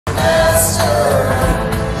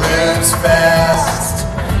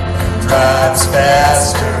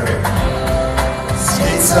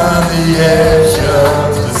Skates on the edge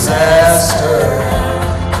of disaster.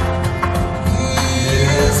 He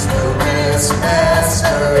is the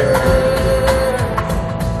Riskmaster.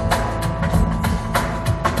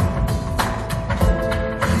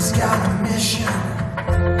 He's got a mission,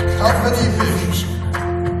 company vision,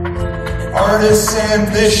 artist's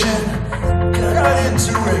ambition, gut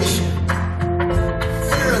intuition,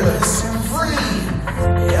 fearless and free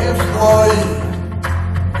employee.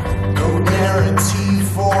 No guarantee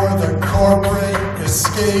for the corporate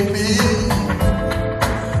escapee.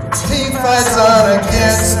 Team fights on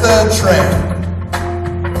against the trend.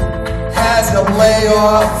 Had to lay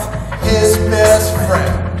off his best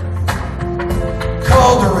friend.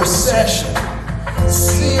 Called a recession.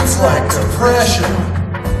 Seems like depression.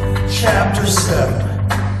 Chapter 7.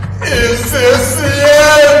 Is this the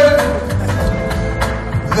end?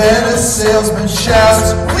 Then a salesman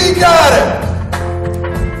shouts, "We got it!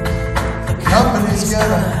 The company's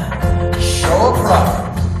gonna show a profit."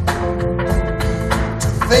 To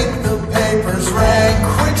think the papers ran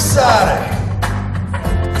quixotic.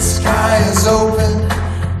 The sky is open,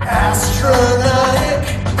 astronomic.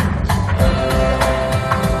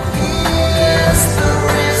 He is the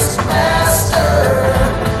Riskmaster.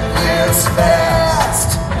 Lives fast,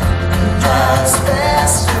 drives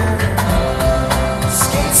faster,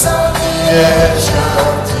 skates on the edge of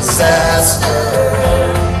disaster.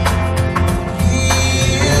 He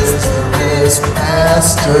is the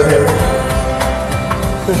Riskmaster.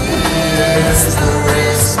 He is the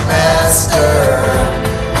Riskmaster.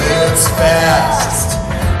 Lives fast,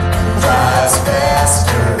 drives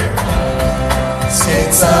faster,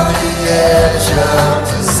 skates on the edge of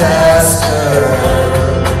disaster.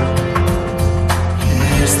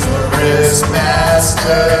 He's the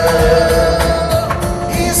Riskmaster.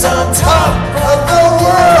 He's on top of the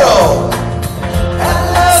world. At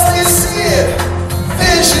last you see it,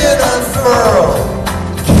 vision unfurled.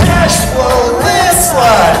 Cash flow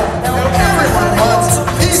landslide. Now everyone wants a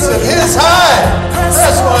piece of his hide.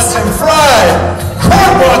 Press wants him fried.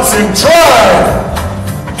 Court wants him tried.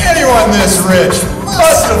 Anyone this rich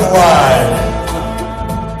must have lied.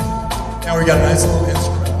 Now we got a nice little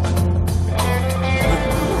instrument.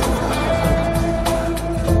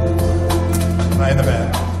 In the back.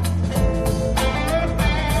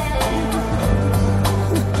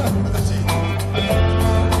 With a T.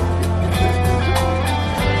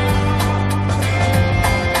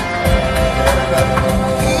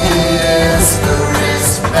 He is the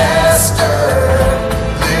Riskmaster.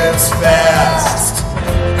 Lives fast,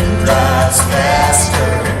 drives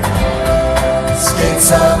faster, skates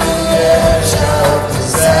on the edge of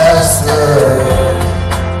disaster.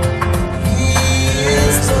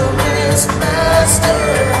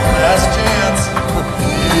 Last chance.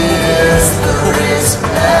 He is the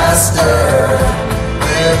Riskmaster.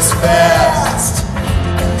 Lives fast,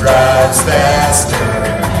 drives faster,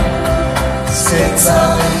 skates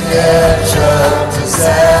on the edge of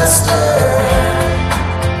disaster.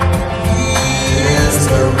 He is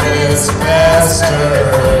the Riskmaster.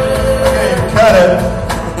 Okay, cut it.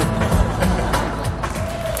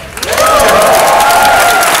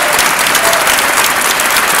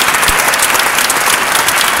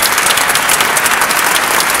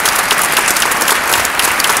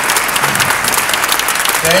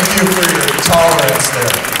 Thank you for your tolerance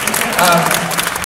there.